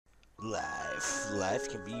Life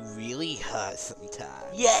can be really hard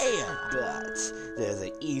sometimes. Yeah! But there's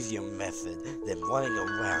an easier method than running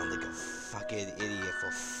around like a fucking idiot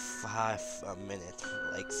for 5 minutes.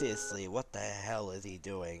 Like, seriously, what the hell is he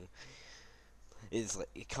doing? It's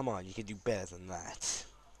like, come on, you can do better than that.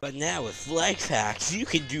 But now with life hacks, you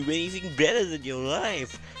can do anything better than your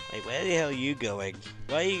life. Like, where the hell are you going?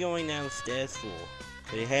 Why are you going downstairs for?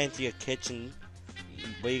 Are you heading to your kitchen?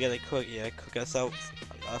 What are you gonna cook? You gonna cook us a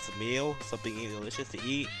meal? Something delicious to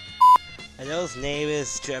eat? Are those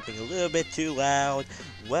neighbors chirping a little bit too loud?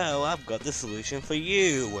 Well, I've got the solution for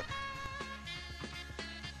you.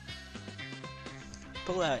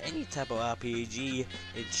 Pull out any type of RPG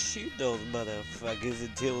and shoot those motherfuckers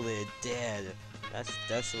until they're dead.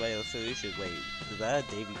 That's the right solution. Wait, is that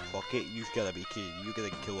a Davy Crockett? You gotta be kidding. You gonna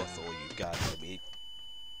kill us all, you gotta be.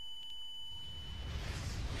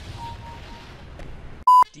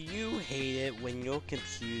 Do you hate it when your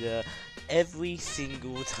computer every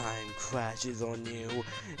single time crashes on you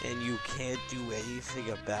and you can't do anything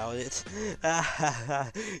about it?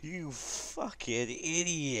 You fucking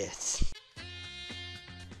idiot!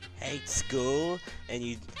 Hate school and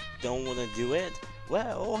you don't want to do it?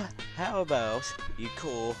 Well, how about you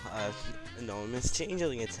call anonymous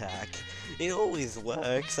changeling attack? It always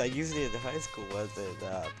works. I used it in high school as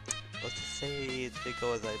an let's just say it didn't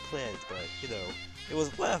go as I planned, but you know, it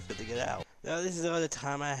was worth it to get out. Now this is all the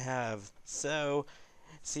time I have, so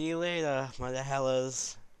see you later, mother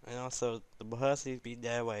hellers. And also, the person be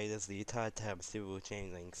that way is the entire time Super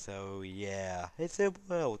Changeling, so yeah. It's a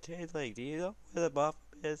world, Changeling, do you know where the buff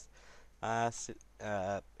is?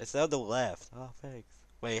 It's on the left. Oh, thanks.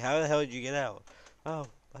 Wait, how the hell did you get out? Oh,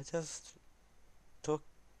 I just took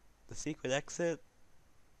the secret exit.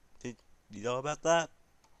 Did you know about that?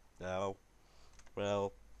 No.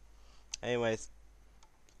 Well, anyways,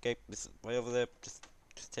 okay, this way over there. Just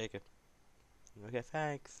take it. Okay,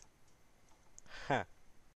 thanks.